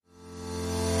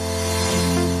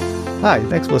Hi,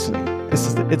 thanks for listening. This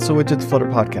is the It's a Widget Flutter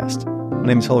podcast. My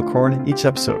name is Hearn. Each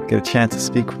episode, get a chance to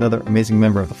speak with another amazing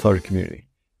member of the Flutter community.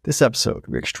 This episode,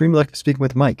 we're extremely lucky to speak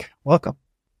with Mike. Welcome.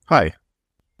 Hi.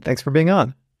 Thanks for being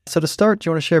on. So to start, do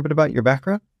you want to share a bit about your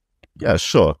background? Yeah,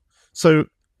 sure. So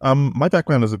my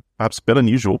background is perhaps a bit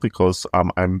unusual because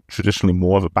I'm traditionally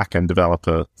more of a back-end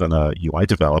developer than a UI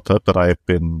developer, but I've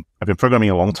been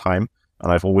programming a long time,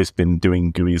 and I've always been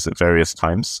doing GUIs at various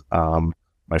times.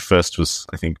 My first was,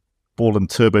 I think, Ball and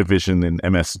Turbo Vision in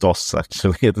MS-DOS,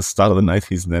 actually, at the start of the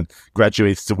 90s, and then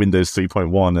graduated to Windows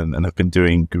 3.1 and have been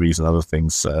doing GUIs and other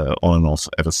things on and off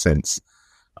ever since.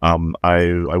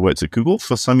 I worked at Google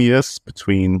for some years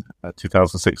between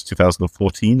 2006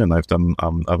 2014, and I've done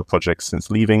other projects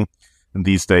since leaving. And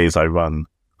these days I run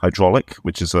Hydraulic,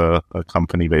 which is a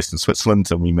company based in Switzerland,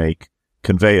 and we make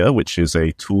Conveyor, which is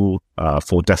a tool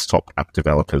for desktop app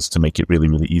developers to make it really,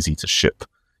 really easy to ship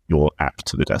your app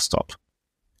to the desktop.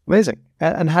 Amazing.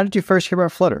 And how did you first hear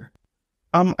about Flutter?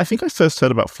 I think I first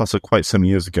heard about Flutter quite some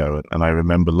years ago, and I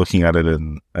remember looking at it,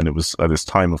 and it was at this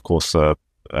time, of course,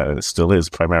 it still is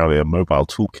primarily a mobile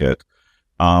toolkit.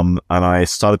 And I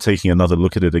started taking another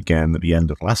look at it again at the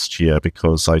end of last year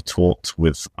because I talked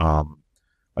with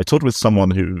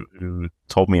someone who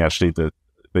told me actually that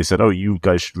they said, "Oh, you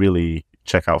guys should really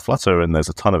check out Flutter, and there's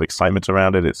a ton of excitement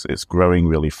around it. It's growing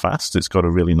really fast. It's got a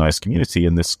really nice community."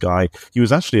 And this guy, he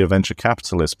was actually a venture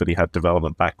capitalist, but he had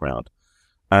development background,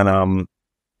 and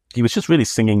he was just really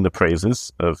singing the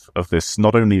praises of this,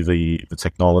 not only the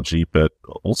technology, but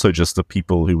also just the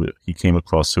people who he came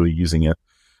across who are using it.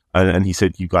 And he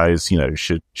said, "You guys,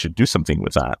 should do something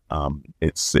with that.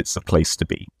 It's a place to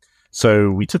be." So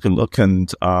we took a look,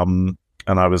 and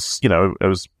I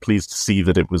was pleased to see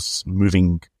that it was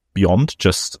moving beyond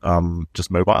just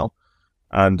mobile,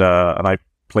 and I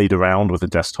played around with the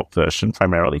desktop version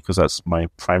primarily because that's my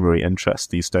primary interest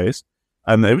these days,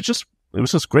 and it was just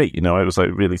great. It was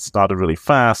like really started really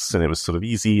fast, and it was sort of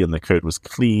easy, and the code was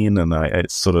clean, and it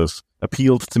sort of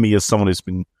appealed to me as someone who's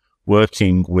been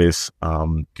working with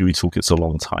GUI toolkits a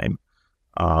long time.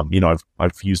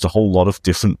 I've used a whole lot of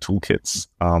different toolkits,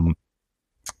 and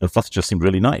Flutter just seemed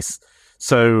really nice.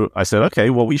 So I said,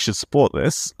 okay, well, we should support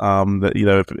this,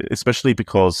 especially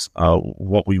because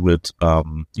what we're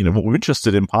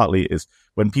interested in partly is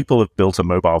when people have built a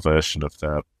mobile version of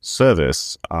their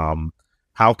service,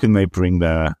 how can they bring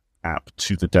their app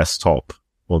to the desktop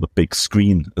or the big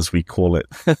screen, as we call it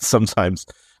sometimes?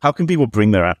 How can people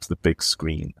bring their app to the big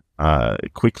screen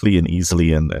quickly and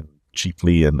easily and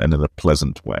cheaply and in a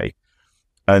pleasant way?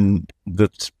 And the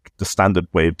standard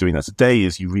way of doing that today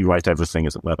is you rewrite everything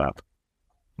as a web app,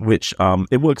 which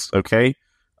it works okay.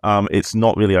 It's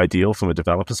not really ideal from a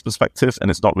developer's perspective,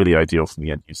 and it's not really ideal from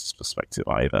the end user's perspective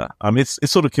either. It's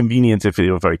sort of convenient if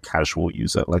you're a very casual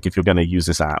user, like if you're going to use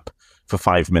this app for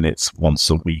 5 minutes once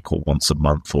a week or once a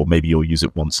month, or maybe you'll use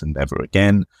it once and never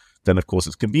again, then of course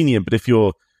it's convenient. But if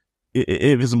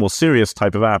it's a more serious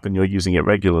type of app and you're using it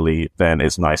regularly, then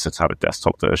it's nicer to have a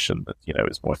desktop version that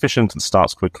is more efficient and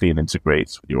starts quickly and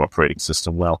integrates with your operating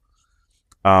system well.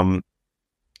 And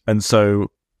so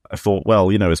I thought, well,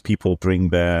 as people bring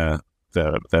their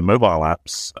mobile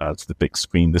apps to the big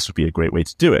screen, this would be a great way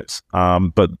to do it.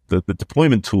 But the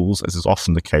deployment tools, as is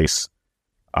often the case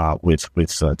with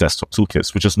desktop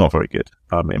toolkits, were just not very good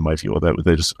in my view.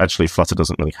 They're just actually Flutter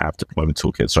doesn't really have deployment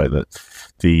toolkits, right?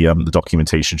 The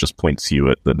documentation just points you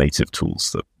at the native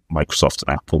tools that Microsoft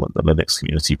and Apple and the Linux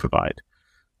community provide.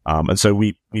 And so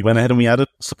we went ahead and we added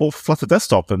support for Flutter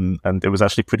Desktop, and it was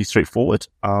actually pretty straightforward.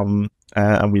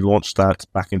 And we launched that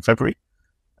back in February.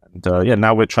 And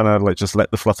now we're trying to just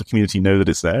let the Flutter community know that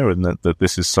it's there, and that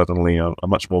this is suddenly a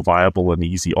much more viable and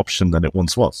easy option than it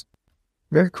once was.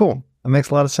 Very cool. That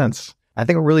makes a lot of sense. I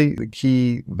think the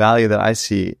key value that I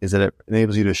see is that it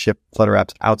enables you to ship Flutter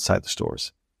apps outside the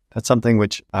stores. That's something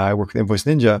which I work with Invoice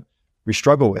Ninja. We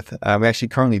struggle with. We actually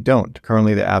currently don't.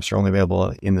 Currently, the apps are only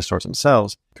available in the stores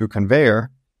themselves. Through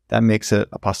Conveyor, that makes it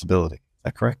a possibility. Is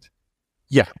that correct?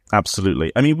 Yeah,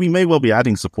 absolutely. I mean, we may well be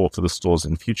adding support for the stores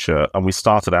in future, and we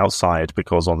started outside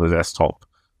because on the desktop,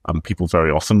 people very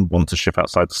often want to ship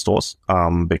outside the stores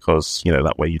because,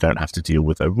 that way you don't have to deal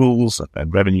with their rules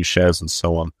and revenue shares and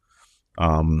so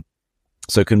on.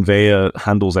 So Conveyor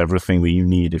handles everything that you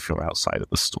need if you're outside of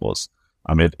the stores.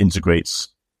 It integrates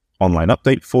online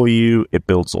update for you. It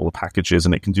builds all the packages,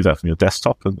 and it can do that from your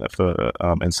desktop.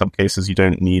 And in some cases, you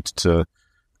don't need to.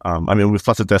 With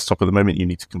Flutter Desktop at the moment, you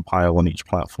need to compile on each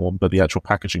platform, but the actual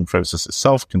packaging process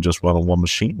itself can just run on one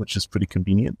machine, which is pretty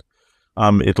convenient.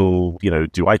 It'll,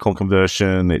 do icon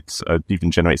conversion. It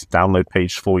even generates a download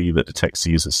page for you that detects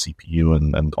the user's CPU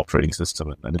and operating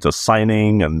system, and it does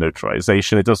signing and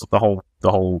notarization. It does the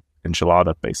whole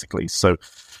enchilada basically. So,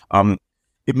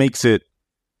 it makes it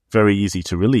very easy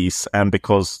to release, and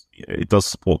because it does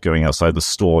support going outside the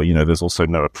store, there's also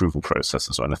no approval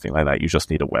processes or anything like that. You just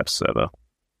need a web server.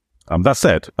 That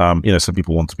said, some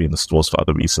people want to be in the stores for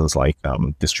other reasons, like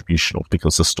distribution, or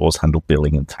because the stores handle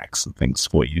billing and tax and things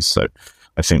for you. So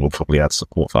I think we'll probably add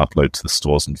support for upload to the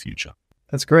stores in the future.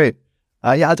 That's great.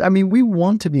 We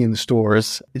want to be in the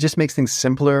stores. It just makes things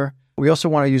simpler. We also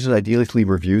want our users ideally to leave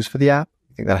reviews for the app.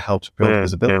 I think that helps build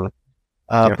visibility.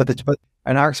 But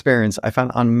in our experience, I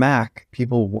found on Mac,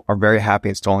 people are very happy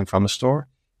installing from the store.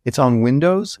 It's on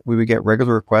Windows, we would get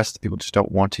regular requests. People just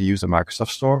don't want to use the Microsoft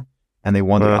Store, and they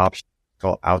want the option to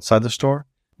go outside the store.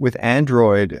 With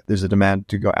Android, there's a demand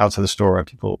to go outside the store, and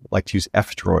people like to use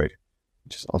F-Droid,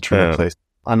 which is alternative place.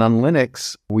 On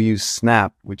Linux, we use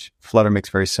Snap, which Flutter makes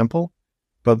very simple.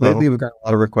 But lately, we've got a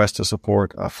lot of requests to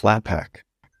support Flatpak.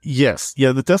 Yes.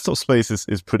 Yeah, the desktop space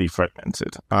is pretty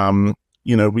fragmented.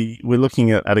 We're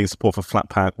looking at adding support for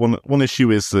Flatpak. One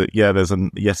issue is that, there's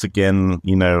yet again,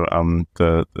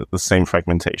 the same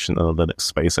fragmentation in the Linux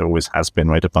space. There always has been,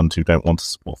 right? Ubuntu don't want to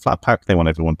support Flatpak. They want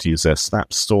everyone to use their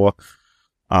Snap store.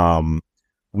 So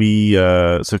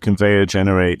Conveyor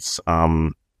generates,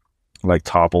 like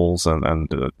tables and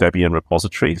Debian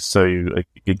repositories. So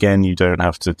again, you don't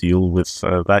have to deal with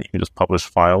that. You can just publish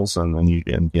files, and then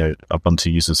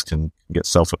Ubuntu users can get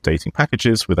self-updating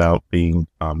packages without being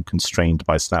constrained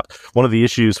by Snap. One of the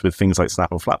issues with things like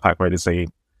Snap and Flatpak, right, is they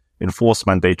enforce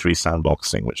mandatory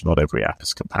sandboxing, which not every app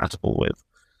is compatible with.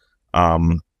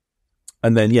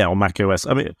 And then, on Mac OS,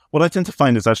 what I tend to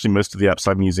find is actually most of the apps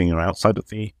I'm using are outside of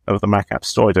the Mac App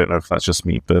Store. I don't know if that's just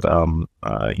me, but,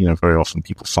 very often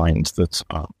people find that,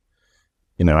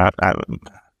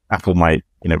 Apple might,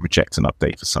 reject an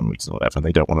update for some reason or whatever, and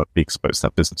they don't want to be exposed to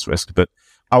that business risk. But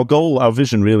our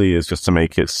vision really is just to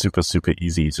make it super, super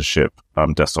easy to ship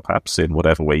desktop apps in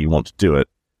whatever way you want to do it.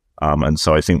 And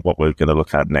so I think what we're going to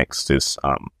look at next is,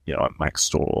 a Mac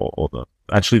Store or the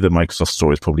Microsoft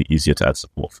Store is probably easier to add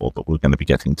support for, but we're going to be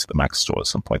getting to the Mac Store at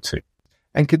some point too.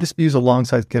 And could this be used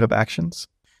alongside GitHub Actions?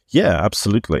 Yeah,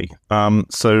 absolutely.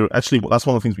 So actually, that's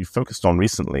one of the things we focused on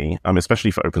recently,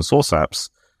 especially for open source apps,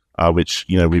 which,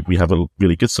 we have a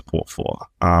really good support for,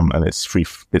 and it's free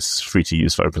to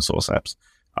use for open source apps.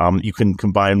 You can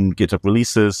combine GitHub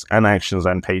releases and actions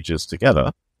and pages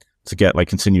together to get like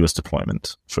continuous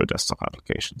deployment for a desktop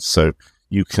application. So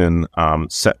you can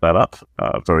set that up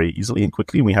very easily and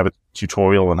quickly. We have a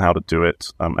tutorial on how to do it,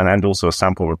 and also a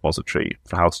sample repository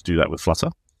for how to do that with Flutter.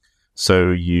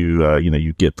 So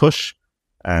you git push,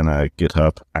 and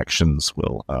GitHub Actions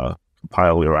will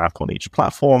compile your app on each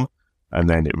platform, and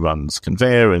then it runs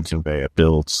Conveyor, and Conveyor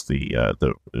builds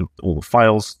all the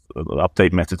files, the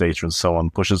update metadata, and so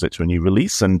on, pushes it to a new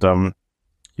release, and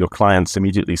your clients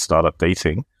immediately start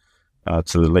updating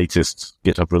to the latest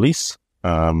GitHub release.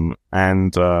 And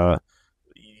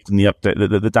the update,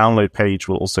 the download page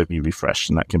will also be refreshed,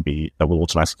 and that will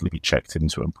automatically be checked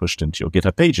into and pushed into your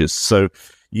GitHub pages. So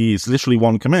it's literally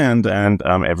one command, and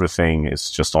everything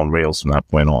is just on Rails from that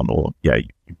point on. Or you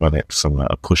run it from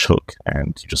a push hook,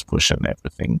 and you just push, and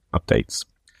everything updates.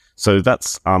 So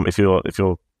that's if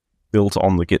you're built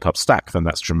on the GitHub stack, then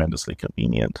that's tremendously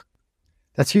convenient.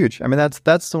 That's huge.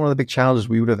 That's one of the big challenges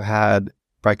we would have had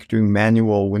by doing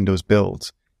manual Windows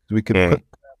builds. We could put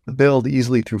the build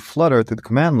easily through Flutter, through the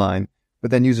command line,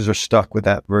 but then users are stuck with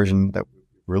that version that we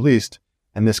released,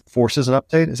 and this forces an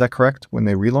update. Is that correct? When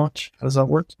they relaunch? How does that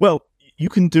work? Well, you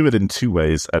can do it in two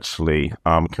ways, actually.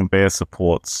 Conveyor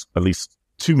supports at least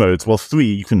two modes. Well,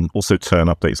 three. You can also turn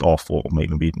updates off or make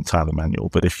them be entirely manual.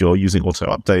 But if you're using auto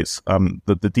updates,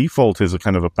 the default is a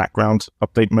kind of a background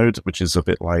update mode, which is a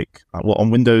bit like,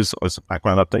 on Windows, it's a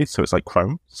background update, so it's like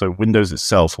Chrome. So Windows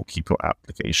itself will keep your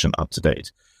application up to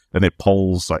date. Then it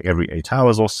polls like every 8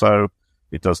 hours or so.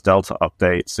 It does Delta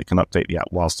updates. It can update the app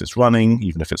whilst it's running,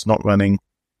 even if it's not running.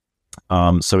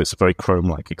 So it's a very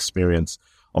Chrome-like experience.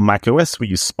 On Mac OS, we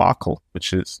use Sparkle,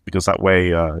 which is because that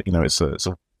way, it's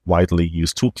a widely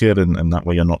used toolkit, and that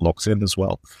way you're not locked in as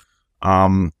well.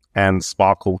 And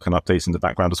Sparkle can update in the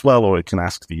background as well, or it can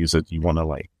ask the user, do you want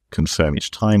to confirm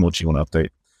each time, or do you want to update?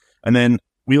 And then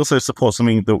we also support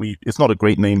something that it's not a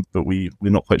great name, but we're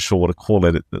not quite sure what to call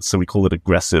it. So we call it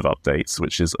aggressive updates,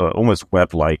 which is almost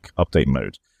web-like update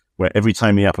mode, where every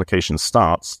time the application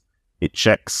starts, it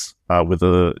checks with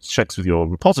your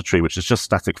repository, which is just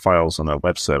static files on a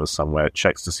web server somewhere. It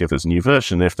checks to see if there's a new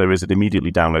version. If there is, it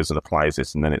immediately downloads and applies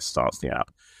it, and then it starts the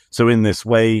app. So in this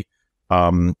way,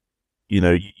 you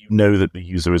know that the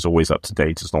user is always up to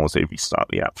date as long as they restart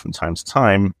the app from time to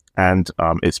time, and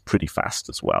it's pretty fast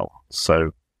as well.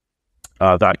 So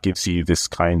that gives you this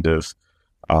kind of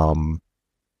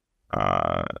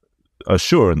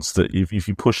assurance that if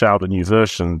you push out a new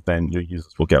version, then your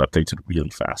users will get updated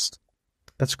really fast.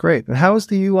 That's great. And how is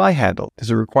the UI handled? Does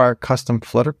it require custom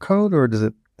Flutter code, or does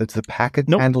the package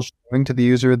handle showing to the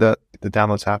user that the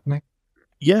download's happening?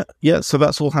 Yeah. So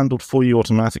that's all handled for you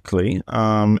automatically.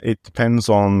 It depends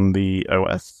on the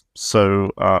OS.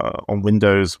 So on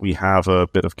Windows, we have a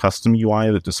bit of custom UI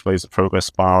that displays a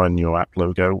progress bar and your app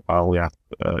logo while the app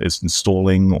is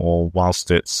installing or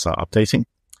whilst it's updating.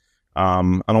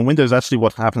 And on Windows, actually,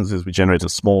 what happens is we generate a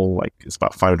small, it's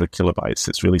about 500 kilobytes.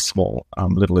 It's really small,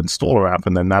 little installer app,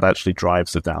 and then that actually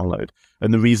drives the download.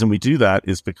 And the reason we do that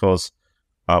is because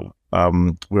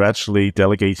we're actually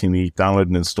delegating the download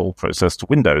and install process to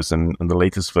Windows, and the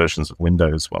latest versions of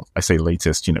Windows. Well, I say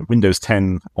latest, Windows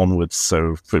 10 onwards.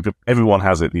 So everyone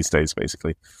has it these days,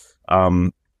 basically.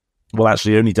 Will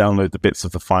actually only download the bits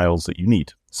of the files that you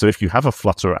need. So if you have a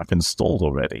Flutter app installed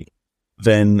already,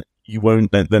 then you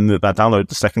won't. Then that download,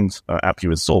 the second app you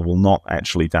install, will not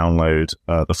actually download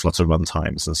the Flutter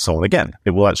runtimes and so on again. It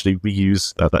will actually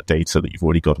reuse that data that you've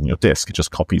already got on your disk. It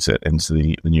just copies it into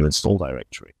the new install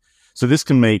directory. So this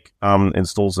can make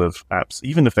installs of apps,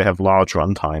 even if they have large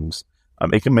runtimes,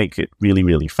 it can make it really,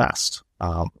 really fast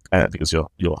because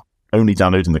you're only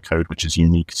downloading the code which is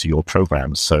unique to your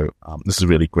program. So this is a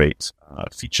really great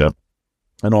feature.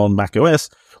 And on Mac OS,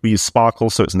 we use Sparkle,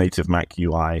 so it's native Mac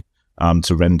UI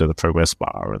to render the progress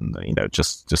bar and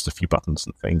just a few buttons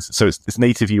and things. So it's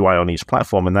native UI on each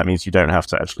platform, and that means you don't have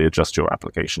to actually adjust your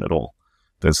application at all.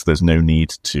 There's no need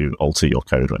to alter your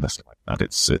code or anything like that.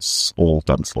 It's all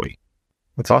done for you.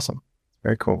 That's awesome.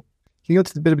 Very cool. Can you go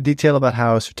into a bit of detail about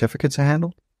how certificates are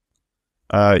handled?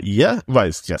 Yeah,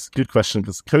 right. Yes, good question.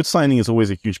 Because code signing is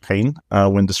always a huge pain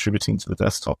when distributing to the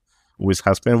desktop. Always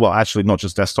has been. Well, actually, not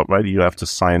just desktop, right? You have to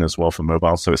sign as well for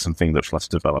mobile, so it's something that Flutter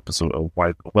developers are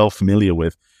well familiar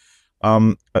with.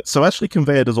 So actually,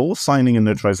 Conveyor does all the signing and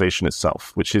notarization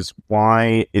itself, which is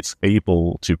why it's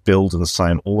able to build and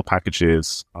assign all the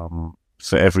packages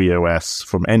for every OS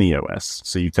from any OS.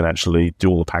 So you can actually do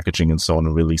all the packaging and so on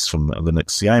and release from a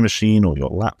Linux CI machine or your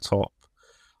laptop.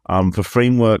 For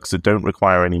frameworks that don't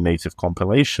require any native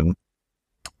compilation,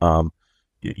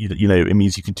 it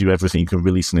means you can do everything. You can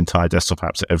release an entire desktop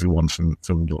app to everyone from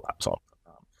your laptop.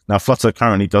 Now, Flutter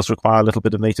currently does require a little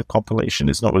bit of native compilation.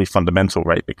 It's not really fundamental,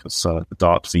 right? Because the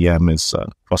Dart VM is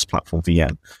cross-platform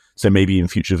VM. So maybe in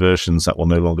future versions that will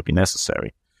no longer be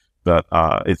necessary. But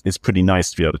it's pretty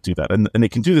nice to be able to do that. And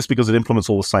it can do this because it implements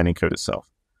all the signing code itself.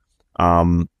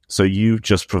 So you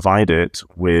just provide it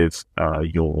with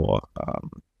your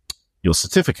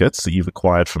certificates that you've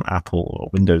acquired from Apple or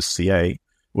Windows CA.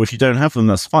 Or if you don't have them,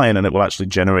 that's fine, and it will actually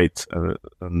generate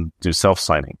and do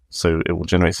self-signing. So it will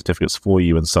generate certificates for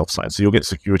you and self-sign. So you'll get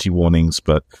security warnings,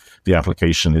 but the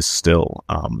application is still,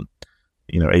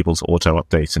 able to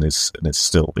auto-update and is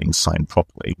still being signed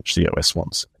properly, which the OS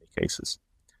wants in many cases.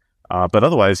 But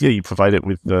otherwise, you provide it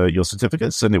with your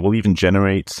certificates, and it will even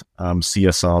generate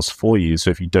CSRs for you. So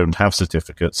if you don't have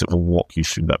certificates, it will walk you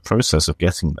through that process of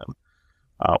getting them,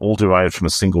 all derived from a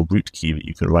single root key that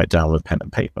you can write down with pen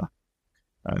and paper.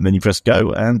 And then you press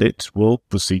go, and it will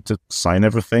proceed to sign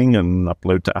everything and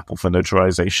upload to Apple for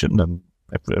notarization, and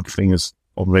everything is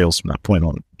on rails from that point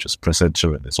on. Just press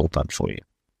enter, and it's all done for you.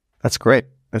 That's great.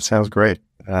 That sounds great.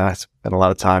 I spent a lot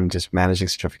of time just managing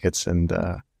certificates and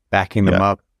backing them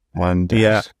up.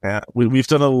 Yeah. We've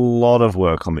done a lot of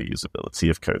work on the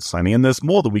usability of code signing, and there's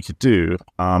more that we could do.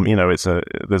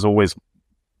 There's always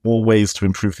more ways to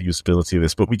improve the usability of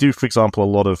this, but we do, for example, a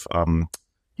lot of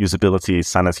usability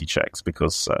sanity checks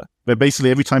because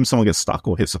basically every time someone gets stuck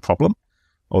or hits a problem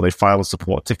or they file a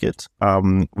support ticket,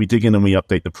 we dig in and we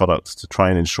update the product to try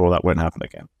and ensure that won't happen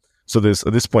again. So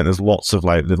at this point, there's lots of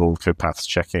little code paths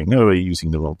checking. Are you using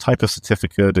the wrong type of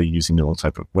certificate? Are you using the wrong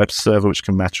type of web server, which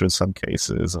can matter in some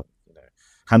cases?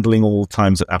 Handling all the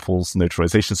times that Apple's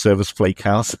notarization service flake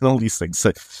out and all these things.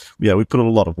 So yeah, we put a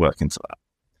lot of work into that.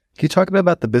 Can you talk a bit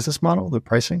about the business model, the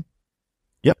pricing?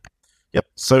 Yep.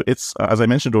 So it's, as I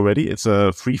mentioned already, it's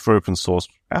a free for open source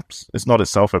apps. It's not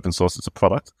itself open source. It's a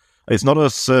product. It's not a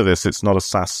service. It's not a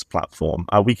SaaS platform.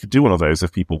 We could do one of those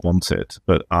if people want it,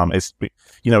 but it's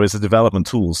a development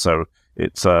tool. So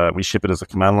it's we ship it as a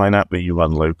command line app that you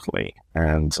run locally,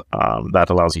 and that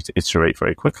allows you to iterate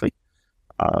very quickly.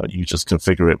 You just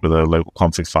configure it with a local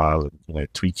config file, and,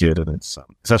 tweak it, and it's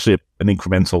actually an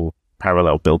incremental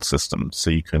parallel build system, so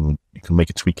you can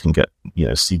make a tweak and get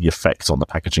see the effects on the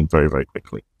packaging very, very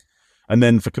quickly. And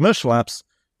then for commercial apps,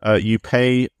 you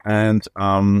pay and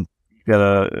you get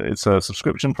it's a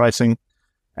subscription pricing,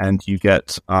 and you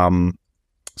get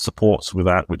support with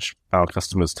that, which our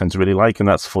customers tend to really like, and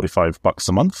that's $45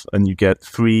 a month, and you get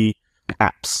 3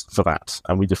 apps for that.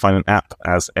 And we define an app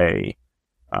as a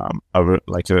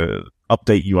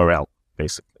update URL,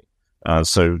 basically.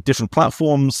 So different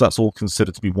platforms, that's all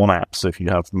considered to be one app. So if you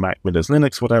have Mac, Windows,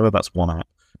 Linux, whatever, that's one app.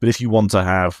 But if you want to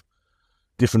have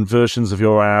different versions of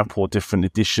your app or different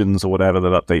editions or whatever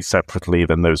that update separately,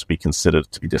 then those would be considered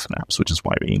to be different apps, which is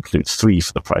why we include 3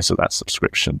 for the price of that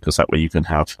subscription, because that way you can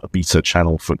have a beta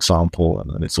channel, for example, and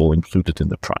then it's all included in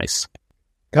the price.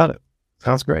 Got it.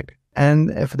 Sounds great.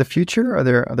 And for the future, are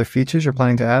there other features you're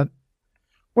planning to add?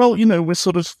 Well, we're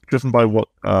sort of driven by what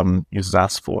users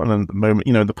ask for. And at the moment,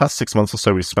 in the past 6 months or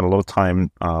so, we've spent a lot of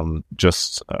time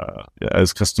just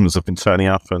as customers have been turning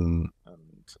up and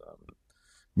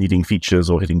needing features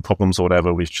or hitting problems or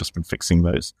whatever, we've just been fixing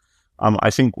those. I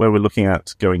think where we're looking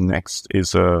at going next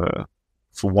is, for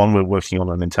one, we're working on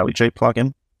an IntelliJ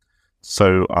plugin.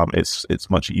 So it's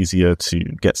much easier to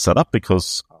get set up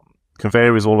because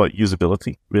Conveyor is all about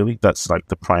usability, really. That's like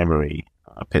the primary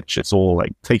pitch. It's all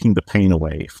like taking the pain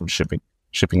away from shipping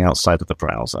outside of the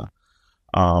browser.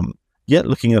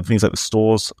 Looking at things like the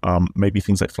stores, maybe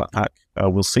things like Flatpak,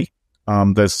 we'll see.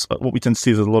 There's what we tend to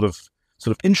see is a lot of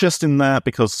sort of interest in that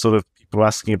because sort of people are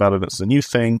asking about it. It's a new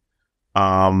thing.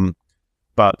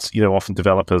 But, often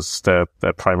developers, their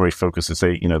primary focus is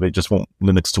they just want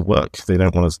Linux to work. They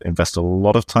don't want to invest a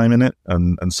lot of time in it.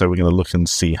 And so we're going to look and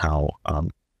see how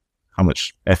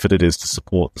much effort it is to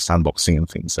support the sandboxing and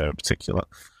things there in particular.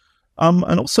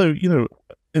 And also,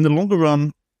 in the longer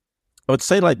run, I would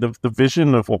say like the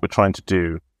vision of what we're trying to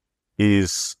do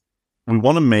is we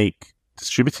want to make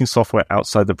distributing software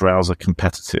outside the browser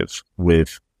competitive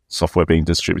with software being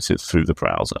distributed through the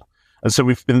browser. And so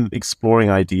we've been exploring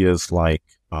ideas like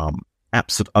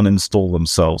apps that uninstall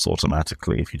themselves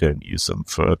automatically if you don't use them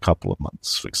for a couple of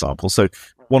months, for example. So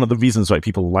one of the reasons why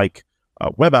people like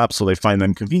web apps or they find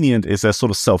them convenient is they're sort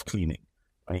of self-cleaning.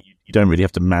 Right? You don't really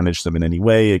have to manage them in any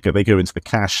way. They go into the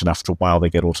cache, and after a while, they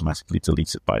get automatically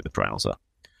deleted by the browser.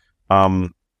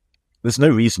 There's no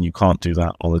reason you can't do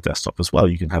that on the desktop as well.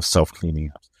 You can have self-cleaning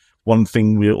apps. One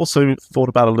thing we also thought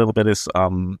about a little bit is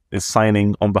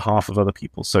signing on behalf of other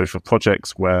people. So for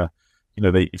projects where,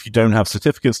 if you don't have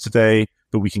certificates today,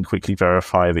 but we can quickly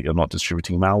verify that you're not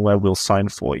distributing malware, we'll sign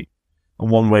for you.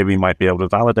 And one way we might be able to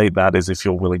validate that is if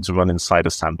you're willing to run inside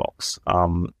a sandbox.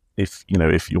 If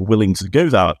you're willing to go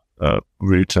that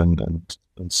route and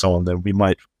so on, then we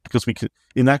might, because we could,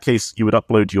 in that case, you would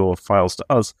upload your files to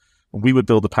us, and we would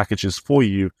build the packages for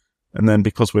you. And then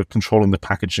because we're controlling the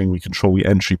packaging, we control the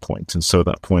entry point. And so at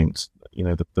that point,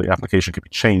 the application could be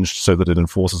changed so that it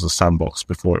enforces a sandbox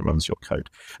before it runs your code.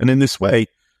 And in this way,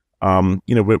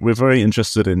 we're very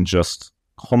interested in just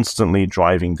constantly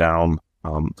driving down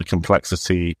the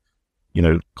complexity,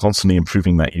 constantly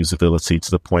improving that usability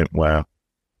to the point where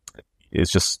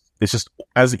it's just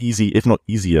as easy, if not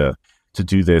easier, to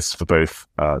do this for both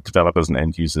developers and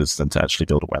end users than to actually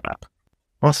build a web app.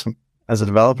 Awesome. As a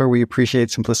developer, we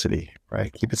appreciate simplicity,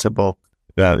 right? Keep it simple.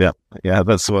 Yeah.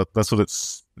 That's what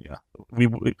it's. Yeah, we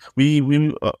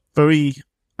very.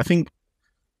 I think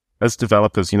as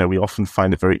developers, we often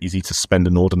find it very easy to spend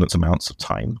inordinate amounts of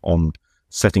time on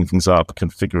setting things up,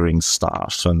 configuring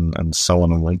stuff, and so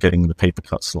on, and like getting the paper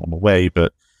cuts along the way.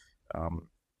 But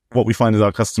what we find is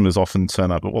our customers often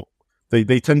turn up.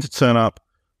 They tend to turn up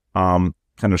kind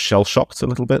of shell shocked a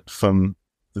little bit from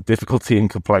the difficulty and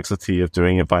complexity of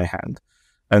doing it by hand.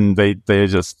 And they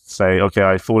just say, okay,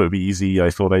 I thought it'd be easy. I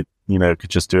thought I, could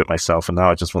just do it myself. And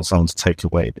now I just want someone to take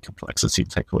away the complexity,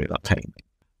 take away that pain.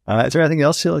 Is there anything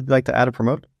else you'd like to add or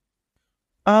promote?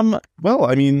 Well,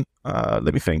 I mean,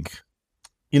 let me think.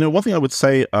 One thing I would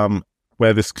say,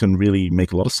 where this can really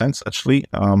make a lot of sense, actually,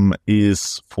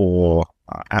 is for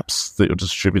apps that you're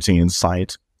distributing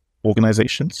inside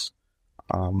organizations.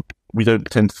 We don't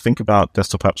tend to think about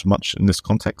desktop apps much in this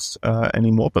context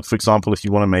anymore. But for example, if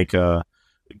you want to make a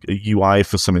UI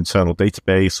for some internal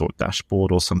database or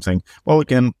dashboard or something, well,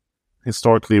 again,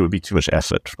 historically, it would be too much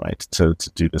effort, right, to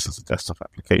do this as a desktop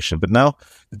application. But now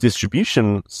the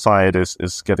distribution side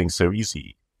is getting so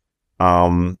easy.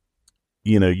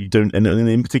 You don't, and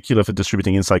in particular for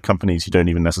distributing inside companies, you don't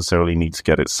even necessarily need to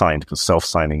get it signed because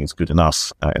self-signing is good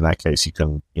enough. In that case, you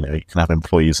can have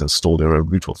employees install their own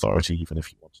root authority, even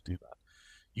if you want to do that.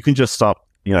 You can just start,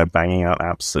 banging out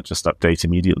apps that just update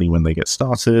immediately when they get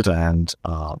started, and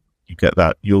you get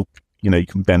that. You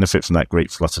can benefit from that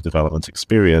great Flutter development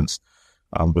experience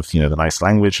with the nice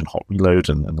language and hot reload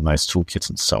and the nice toolkit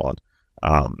and so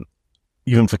on.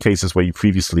 even for cases where you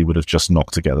previously would have just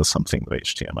knocked together something with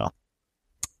HTML.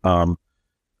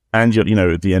 And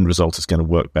the end result is going to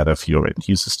work better for your end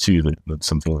users too than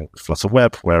something like Flutter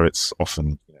Web, where it's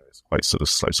often it's quite sort of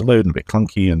slow to load and a bit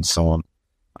clunky and so on.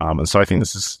 And so I think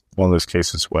this is one of those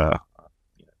cases where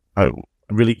I'm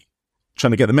really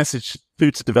trying to get the message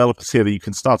through to developers here that you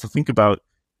can start to think about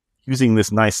using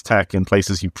this nice tech in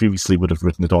places you previously would have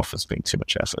written it off as being too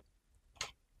much effort.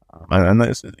 And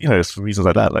it's, it's for reasons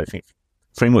like that. I think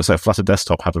frameworks like Flutter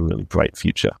Desktop have a really bright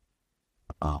future.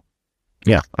 I'm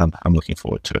looking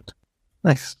forward to it.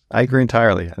 Nice. I agree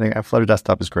entirely. I think Flutter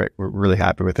Desktop is great. We're really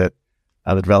happy with it.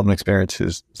 The development experience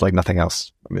is like nothing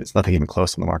else. I mean, it's nothing even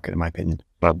close on the market, in my opinion.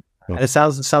 And it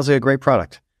sounds like a great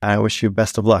product. I wish you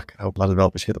best of luck. I hope a lot of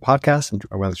developers hear the podcast and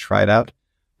are willing to try it out.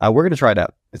 We're going to try it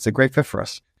out. It's a great fit for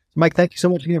us. Mike, thank you so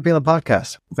much for being on the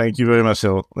podcast. Thank you very much,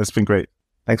 Hill. It's been great.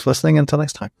 Thanks for listening. Until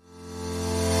next time.